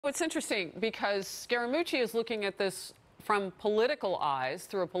It's interesting because Scaramucci is looking at this from political eyes,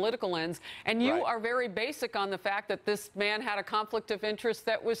 through a political lens, and you are very basic on the fact that this man had a conflict of interest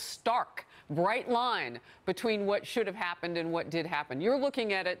that was stark, bright line between what should have happened and what did happen. You're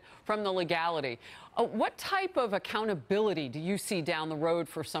looking at it from the legality. What type of accountability do you see down the road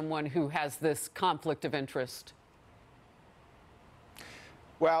for someone who has this conflict of interest?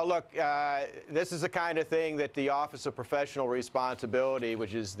 Well, look, this is the kind of thing that the Office of Professional Responsibility,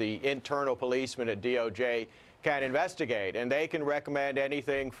 which is the internal policeman at DOJ, can investigate. And they can recommend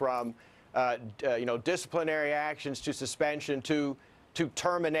anything from, disciplinary actions to suspension to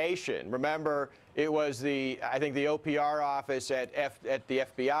termination. Remember, it was I think the OPR office at the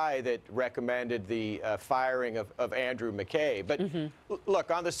FBI that recommended the firing of Andrew McCabe. But look,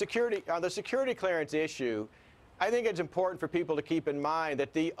 on the security clearance issue, I think it's important for people to keep in mind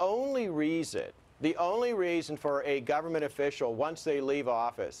that the only reason for a government official, once they leave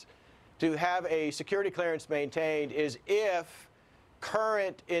office, to have a security clearance maintained is if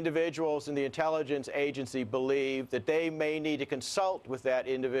current individuals in the intelligence agency believe that they may need to consult with that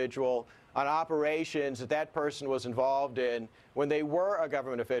individual on operations that that person was involved in when they were a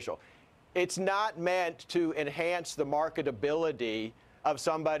government official. It's not meant to enhance the marketability of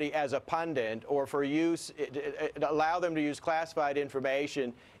somebody as a pundit or for use, allow them to use classified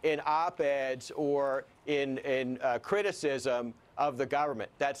information in op-eds or in criticism of the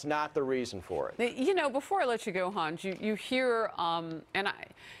government. That's not the reason for it. You know, before I let you go, Hans, you hear, and I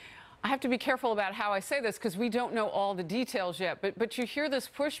have to be careful about how I say this because we don't know all the details yet, but you hear this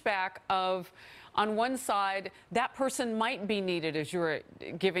pushback of, on one side, that person might be needed, as you're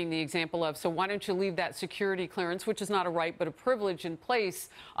giving the example of, so why don't you leave that security clearance, which is not a right but a privilege, in place.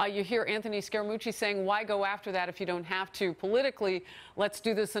 You hear Anthony Scaramucci saying, why go after that if you don't have to? Politically, let's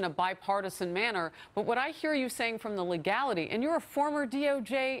do this in a bipartisan manner. But what I hear you saying from the legality, and you're a former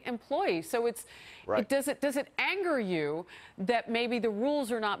DOJ employee, so it's, does it anger you that maybe the rules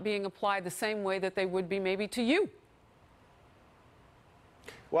are not being applied the same way that they would be maybe to you?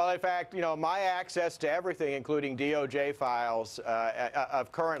 Well, in fact, my access to everything, including DOJ files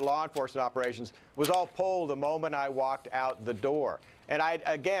of current law enforcement operations, was all pulled the moment I walked out the door. And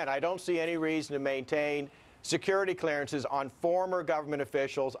I don't see any reason to maintain security clearances on former government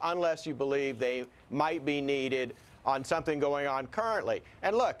officials unless you believe they might be needed on something going on currently.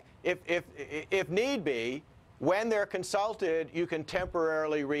 And look, if need be, when they're consulted, you can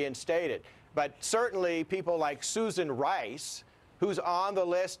temporarily reinstate it. But certainly people like Susan Rice, who's on the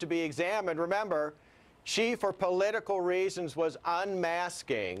list to be examined. Remember, she, for political reasons, was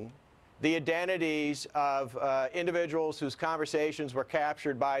unmasking the identities of individuals whose conversations were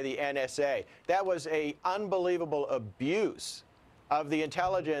captured by the NSA. That was an unbelievable abuse of the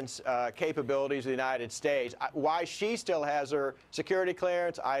intelligence capabilities of the United States. Why she still has her security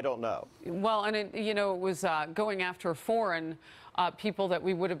clearance, I don't know. Well, and it was going after foreign people that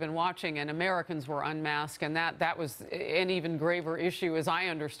we would have been watching, and Americans were unmasked, and that was an even graver issue as I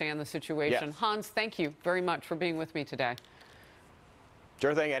understand the situation. Yes. Hans, thank you very much for being with me today.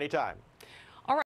 Sure thing, anytime.